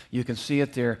faith. You can see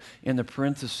it there in the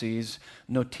parentheses.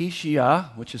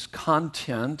 Notitia, which is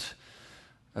content,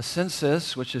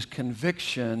 assensus, which is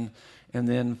conviction, and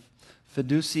then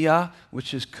fiducia,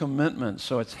 which is commitment.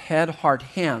 So it's head, heart,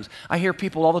 hands. I hear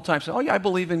people all the time say, oh yeah, I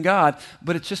believe in God,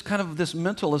 but it's just kind of this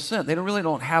mental assent. They really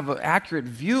don't have an accurate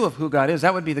view of who God is.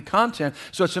 That would be the content.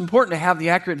 So it's important to have the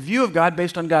accurate view of God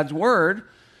based on God's Word.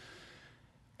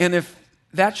 And if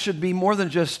that should be more than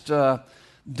just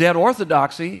dead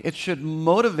orthodoxy, it should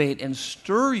motivate and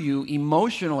stir you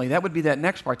emotionally. That would be that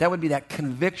next part. That would be that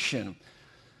conviction.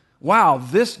 Wow,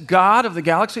 this God of the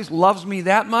galaxies loves me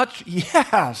that much?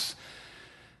 Yes.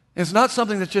 It's not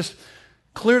something that's just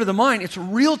clear to the mind. It's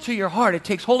real to your heart. It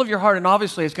takes hold of your heart, and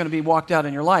obviously it's going to be walked out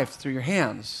in your life through your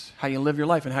hands, how you live your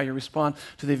life and how you respond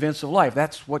to the events of life.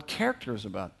 That's what character is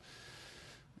about.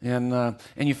 And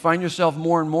you find yourself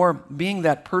more and more being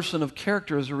that person of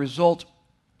character as a result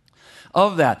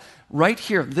of that. Right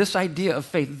here, this idea of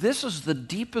faith, this is the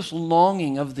deepest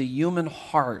longing of the human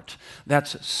heart.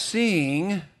 That's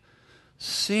seeing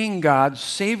God,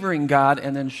 savoring God,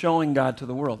 and then showing God to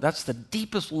the world. That's the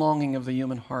deepest longing of the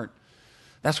human heart.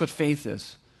 That's what faith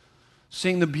is.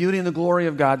 Seeing the beauty and the glory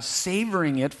of God,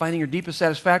 savoring it, finding your deepest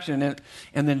satisfaction in it,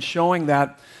 and then showing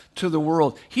that to the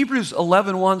world. Hebrews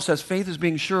 11:1 says, faith is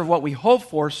being sure of what we hope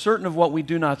for, certain of what we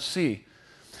do not see.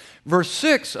 Verse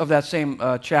 6 of that same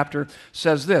chapter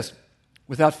says this,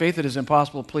 without faith it is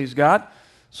impossible to please God.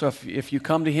 So if you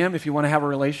come to Him, if you want to have a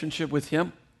relationship with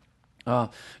Him,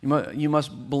 you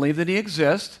must believe that He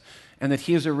exists and that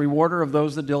He is a rewarder of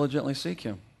those that diligently seek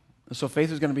Him. And so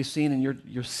faith is going to be seen in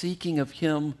your seeking of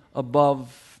Him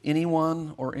above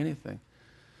anyone or anything.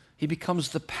 He becomes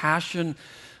the passion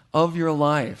of your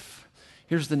life.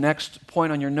 Here's the next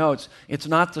point on your notes. It's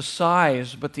not the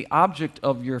size, but the object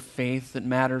of your faith that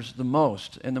matters the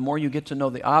most. And the more you get to know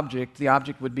the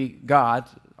object would be God,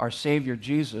 our Savior,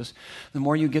 Jesus. The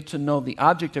more you get to know the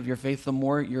object of your faith, the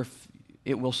more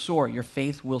it will soar. Your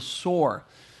faith will soar.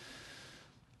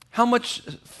 How much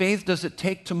faith does it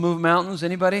take to move mountains?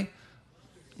 Anybody?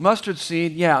 Mustard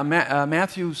seed, yeah.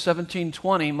 Matthew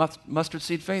 17:20, mustard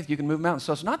seed faith, you can move mountains.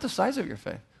 So it's not the size of your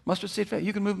faith. Mustard seed faith,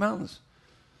 you can move mountains.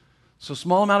 So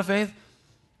small amount of faith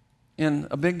in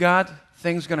a big God,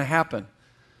 things going to happen.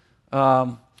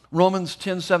 Romans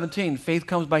 10:17, faith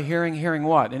comes by hearing, hearing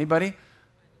what? Anybody?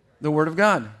 The Word of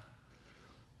God.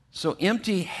 So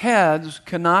empty heads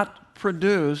cannot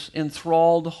produce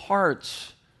enthralled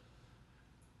hearts.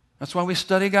 That's why we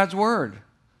study God's Word.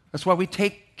 That's why we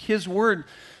take His Word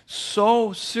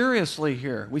so seriously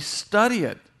here. We study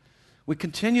it. We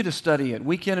continue to study it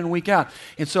week in and week out.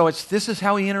 And so this is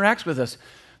how He interacts with us.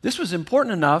 This was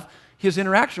important enough, His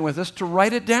interaction with us, to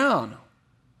write it down.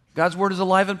 God's Word is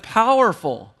alive and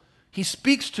powerful. He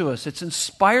speaks to us. It's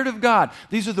inspired of God.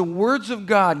 These are the words of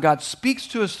God. God speaks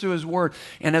to us through His Word.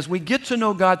 And as we get to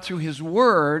know God through His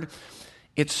Word,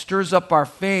 it stirs up our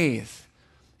faith.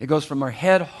 It goes from our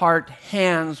head, heart,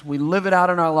 hands. We live it out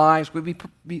in our lives.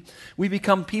 We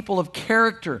become people of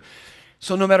character.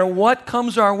 So no matter what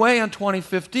comes our way in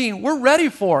 2015, we're ready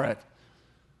for it.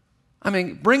 I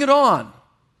mean, bring it on.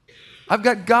 I've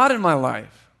got God in my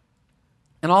life.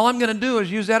 And all I'm going to do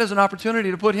is use that as an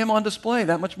opportunity to put Him on display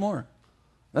that much more.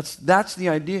 That's the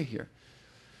idea here.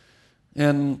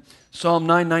 In Psalm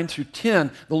 9 through 10,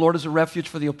 the Lord is a refuge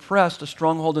for the oppressed, a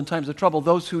stronghold in times of trouble.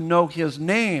 Those who know His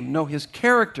name, know His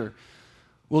character,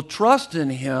 will trust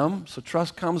in Him. So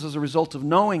trust comes as a result of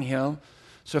knowing Him.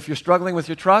 So if you're struggling with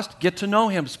your trust, get to know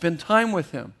Him. Spend time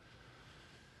with Him.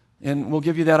 And we'll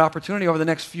give you that opportunity over the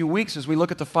next few weeks as we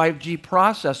look at the 5G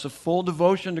process of full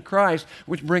devotion to Christ,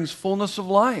 which brings fullness of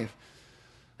life.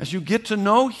 As you get to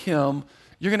know Him,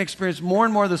 you're going to experience more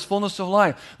and more of this fullness of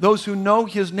life. Those who know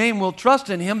His name will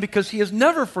trust in Him because He has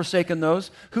never forsaken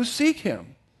those who seek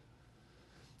Him.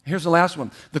 Here's the last one.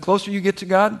 The closer you get to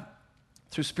God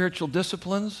through spiritual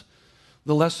disciplines,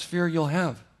 the less fear you'll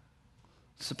have.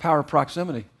 It's the power of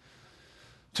proximity.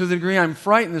 To the degree I'm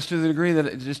frightened is to the degree that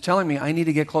it's just telling me I need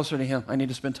to get closer to Him. I need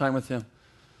to spend time with Him.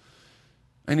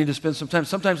 I need to spend some time.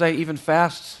 Sometimes I even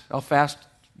fast. I'll fast,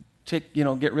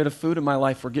 get rid of food in my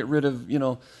life, or get rid of,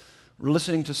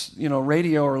 listening to,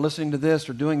 radio, or listening to this,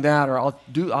 or doing that, or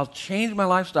I'll change my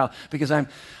lifestyle because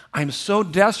I'm so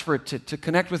desperate to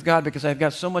connect with God because I've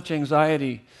got so much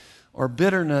anxiety or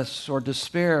bitterness or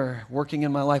despair working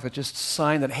in my life. It's just a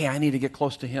sign that, hey, I need to get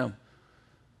close to Him.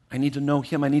 I need to know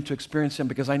Him. I need to experience Him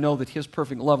because I know that His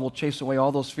perfect love will chase away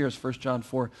all those fears, 1 John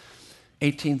 4,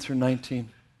 18 through 19.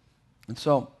 And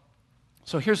so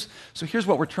here's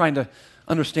what we're trying to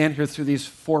understand here through these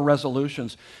 4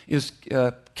 resolutions is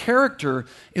character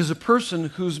is a person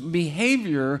whose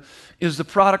behavior is the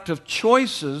product of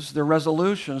choices, their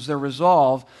resolutions, their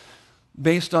resolve,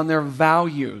 based on their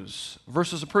values,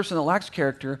 versus a person that lacks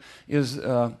character is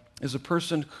a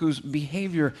person whose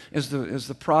behavior is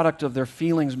the product of their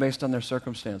feelings based on their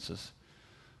circumstances.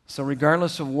 So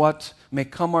regardless of what may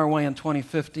come our way in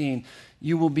 2015,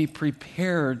 you will be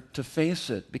prepared to face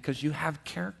it because you have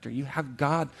character. You have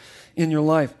God in your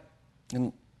life.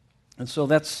 And so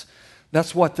that's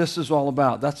what this is all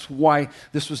about. That's why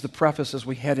this was the preface as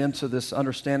we head into this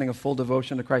understanding of full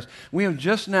devotion to Christ. We have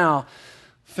just now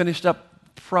finished up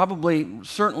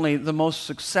certainly the most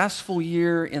successful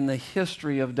year in the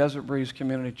history of Desert Breeze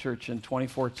Community Church in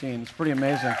 2014. It's pretty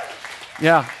amazing.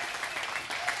 Yeah.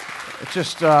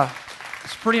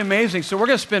 It's pretty amazing. So we're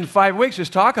going to spend 5 weeks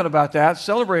just talking about that,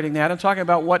 celebrating that, and talking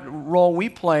about what role we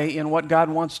play in what God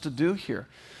wants to do here.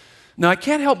 Now, I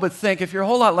can't help but think, if you're a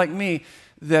whole lot like me,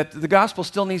 that the gospel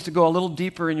still needs to go a little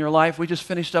deeper in your life. We just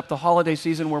finished up the holiday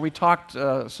season where we talked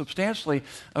substantially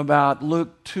about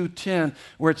Luke 2:10,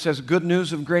 where it says, good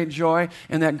news of great joy,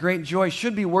 and that great joy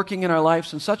should be working in our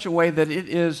lives in such a way that it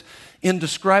is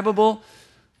indescribable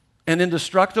and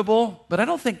indestructible, but I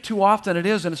don't think too often it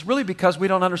is, and it's really because we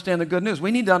don't understand the good news. We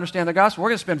need to understand the gospel.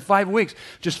 We're going to spend 5 weeks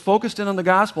just focused in on the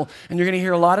gospel, and you're going to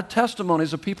hear a lot of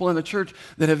testimonies of people in the church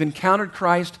that have encountered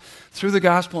Christ through the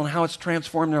gospel and how it's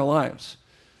transformed their lives.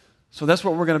 So that's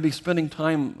what we're going to be spending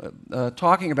time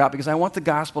talking about, because I want the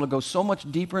gospel to go so much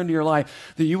deeper into your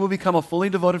life that you will become a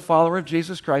fully devoted follower of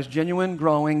Jesus Christ, genuine,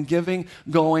 growing, giving,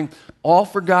 going, all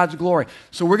for God's glory.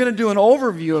 So we're going to do an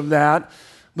overview of that,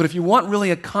 but if you want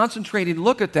really a concentrated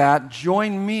look at that,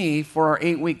 join me for our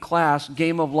 8-week class,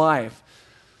 Game of Life.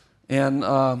 And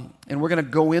we're going to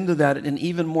go into that in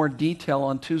even more detail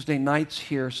on Tuesday nights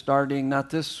here, starting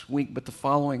not this week, but the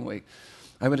following week.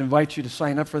 I would invite you to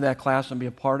sign up for that class and be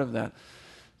a part of that.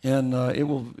 And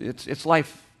it's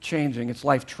life-changing. It's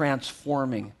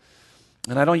life-transforming.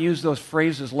 And I don't use those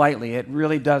phrases lightly. It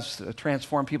really does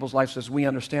transform people's lives as we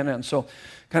understand it. And so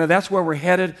kind of that's where we're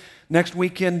headed. Next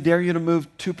weekend, Dare You to Move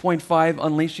 2.5,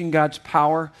 Unleashing God's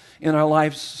Power in Our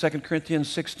Lives, 2 Corinthians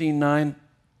 16:9.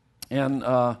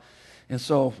 And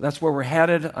so that's where we're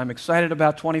headed. I'm excited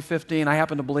about 2015. I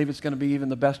happen to believe it's going to be even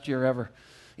the best year ever,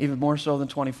 even more so than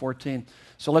 2014.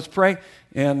 So let's pray,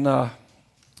 and I'd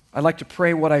like to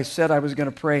pray what I said I was going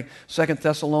to pray. 2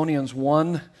 Thessalonians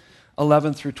 1:11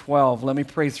 11 through 12. Let me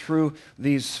pray through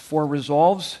these 4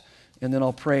 resolves, and then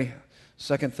I'll pray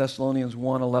 2 Thessalonians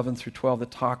 1, 11 through 12 that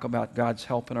talk about God's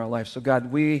help in our life. So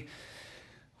God,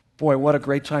 boy, what a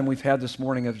great time we've had this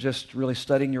morning of just really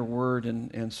studying your word.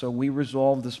 And so we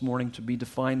resolve this morning to be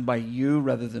defined by you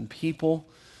rather than people,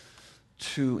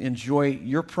 to enjoy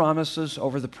your promises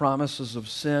over the promises of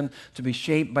sin, to be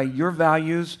shaped by your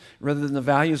values rather than the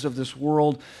values of this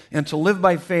world, and to live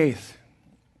by faith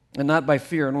and not by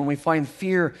fear. And when we find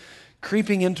fear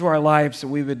creeping into our lives, that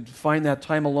we would find that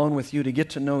time alone with you to get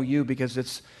to know you, because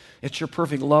it's your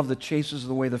perfect love that chases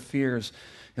away the fears.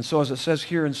 And so as it says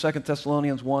here in 2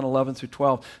 Thessalonians 1, 11 through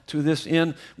 12, to this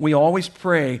end, we always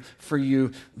pray for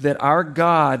you that our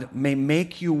God may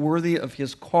make you worthy of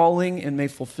his calling and may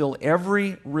fulfill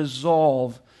every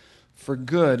resolve for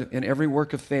good in every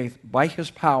work of faith by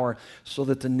his power, so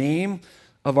that the name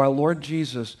of our Lord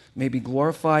Jesus may be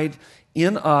glorified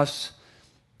in us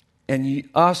and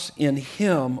us in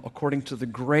him, according to the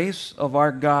grace of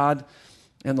our God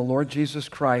and the Lord Jesus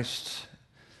Christ.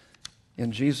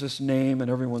 In Jesus' name, and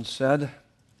everyone said,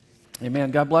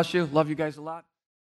 amen. God bless you. Love you guys a lot.